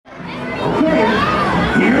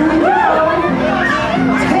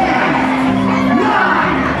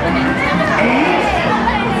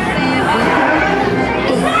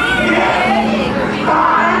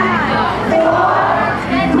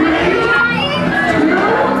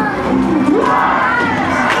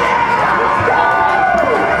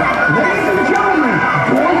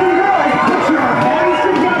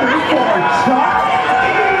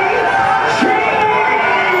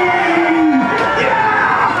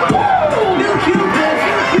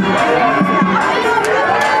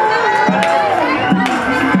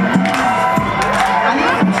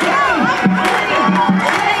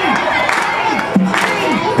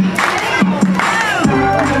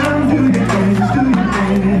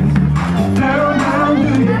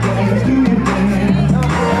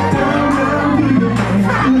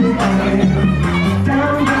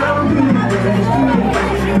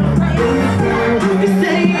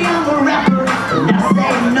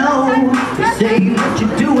say what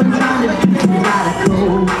you're doing, trying to do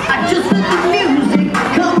radical. I just let the music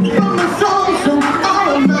come from my soul, so all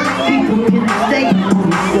of my people can stay on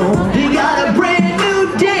the show. You got a brand new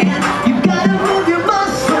dance, you gotta move your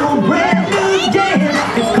muscle, brand new dance.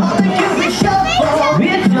 It's called the Cupid Shuffle.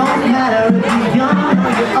 It don't matter if you're young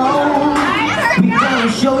or you're old, we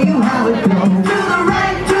gonna show you how it goes. To the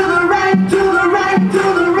right, to the right, to the right, to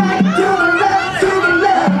the right, to the left, to the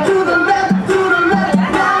left, to the left, to the left.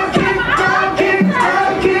 Down, kick, down, kick, down,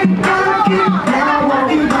 kick, down, kick. Now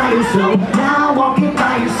walking by yourself, now walking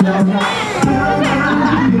by yourself.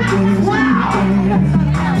 Wow!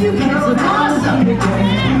 You kids look awesome!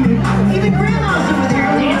 Even grandma's over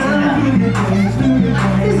there dancing up.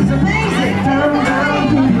 This is amazing! Come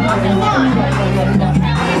on!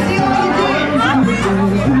 Let me see all you dance.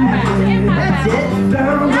 That's it.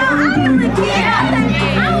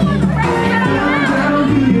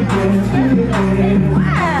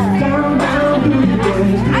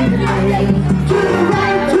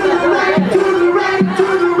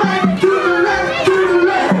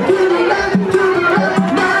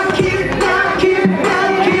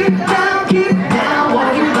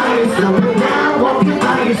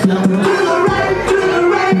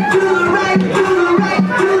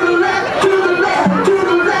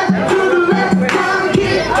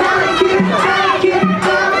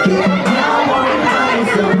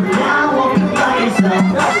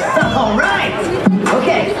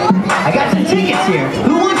 I got some tickets here.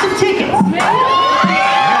 Who wants some tickets?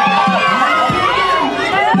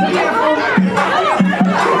 Be careful.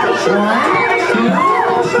 1, 2,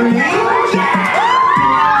 3.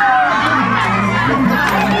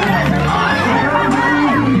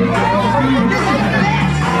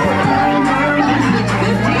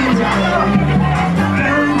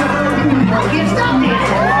 Can't stop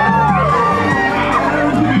dancing.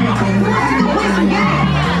 Let's go play some games.